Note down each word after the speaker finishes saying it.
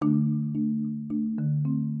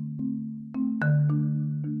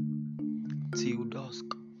Till dusk.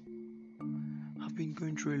 I've been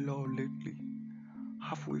going through a lot lately,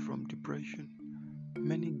 halfway from depression.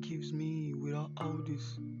 Many gives me without all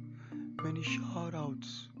this, many shout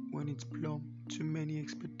outs when it's plumb. Too many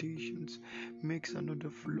expectations makes another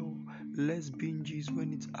flaw. Less binges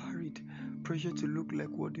when it's arid. Pressure to look like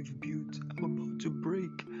what they've built. I'm about to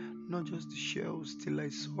break, not just the shells, till I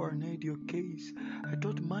saw and heard your case. I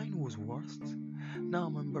thought mine was worst. Now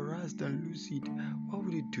I'm embarrassed and lucid. Why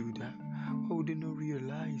would they do that? Why would they not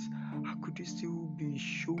realize? How could you still be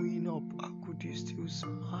showing up? How could you still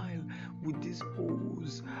smile with these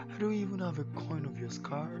O's? I don't even have a coin of your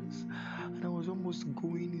scars. And I was almost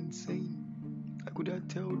going insane. I could have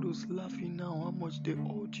tell those laughing now how much they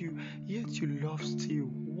owed you, yet you love still.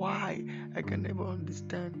 Why? I can never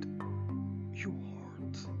understand. You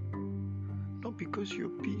hurt. Not because you're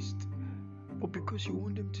pissed, but because you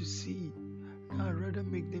want them to see. Now I'd rather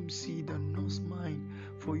make them see than nurse mine.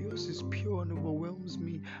 For yours is pure and overwhelms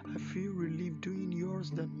me. I feel relief doing yours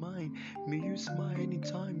than mine. May you smile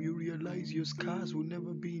anytime you realize your scars will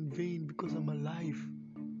never be in vain because I'm alive.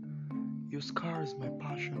 Your scars my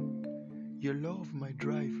passion. Your love my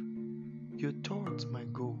drive. Your thoughts my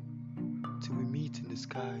goal. Till we meet in the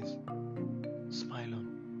skies.